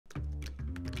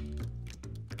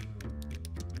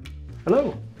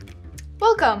Hello.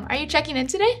 Welcome. Are you checking in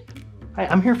today? Hi,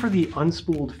 I'm here for the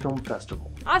Unspooled Film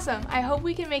Festival. Awesome. I hope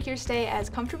we can make your stay as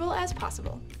comfortable as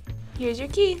possible. Here's your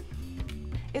key.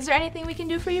 Is there anything we can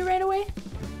do for you right away?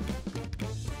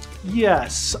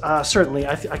 Yes, certainly.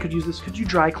 I could use this. Could you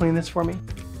dry clean this for me?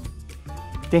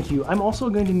 Thank you. I'm also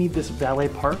going to need this valet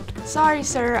parked. Sorry,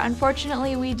 sir.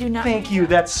 Unfortunately, we do not. Thank you.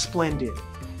 That's splendid.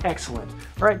 Excellent.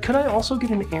 All right, could I also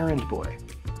get an errand boy?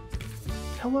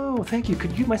 Hello, thank you.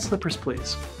 Could you get my slippers,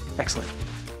 please? Excellent.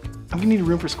 I'm gonna need a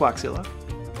room for Squawkzilla.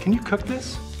 Can you cook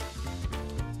this?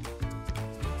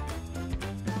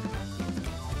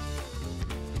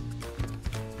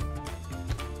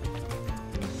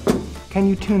 Can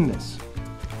you tune this?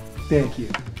 Thank you.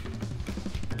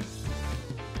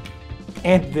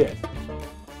 And this.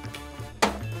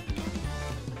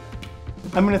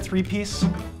 I'm in a three-piece.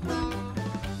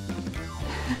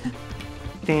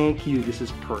 Thank you, this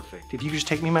is perfect. If you could just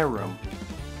take me in my room,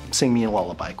 sing me a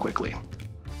lullaby quickly.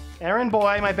 Errand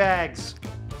boy, my bags.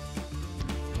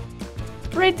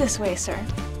 Right this way, sir.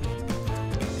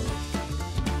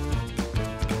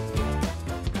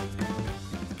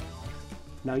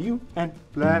 Now you and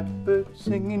blackbird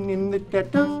singing in the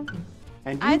dead of,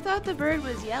 and you. I thought the bird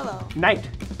was yellow. Night.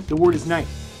 The word is night.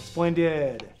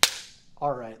 Splendid.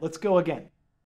 All right, let's go again.